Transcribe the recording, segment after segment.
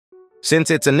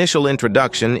Since its initial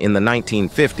introduction in the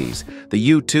 1950s, the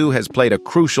U-2 has played a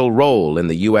crucial role in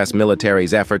the U.S.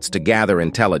 military's efforts to gather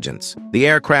intelligence. The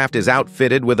aircraft is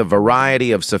outfitted with a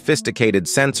variety of sophisticated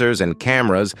sensors and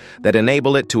cameras that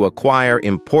enable it to acquire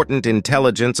important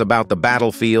intelligence about the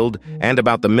battlefield and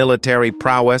about the military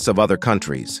prowess of other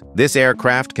countries. This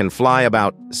aircraft can fly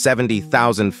about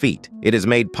 70,000 feet. It is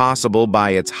made possible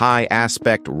by its high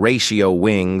aspect ratio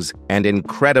wings and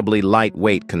incredibly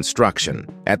lightweight construction.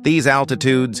 At these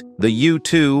altitudes, the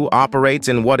U-2 operates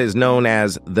in what is known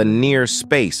as the near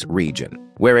space region,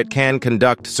 where it can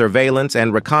conduct surveillance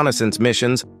and reconnaissance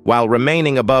missions while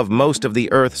remaining above most of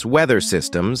the Earth's weather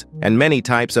systems and many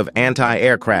types of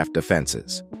anti-aircraft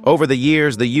defenses. Over the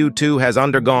years, the U-2 has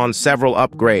undergone several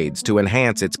upgrades to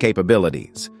enhance its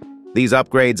capabilities. These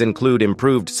upgrades include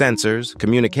improved sensors,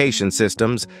 communication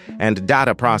systems, and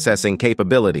data processing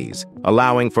capabilities,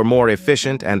 allowing for more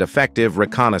efficient and effective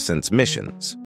reconnaissance missions.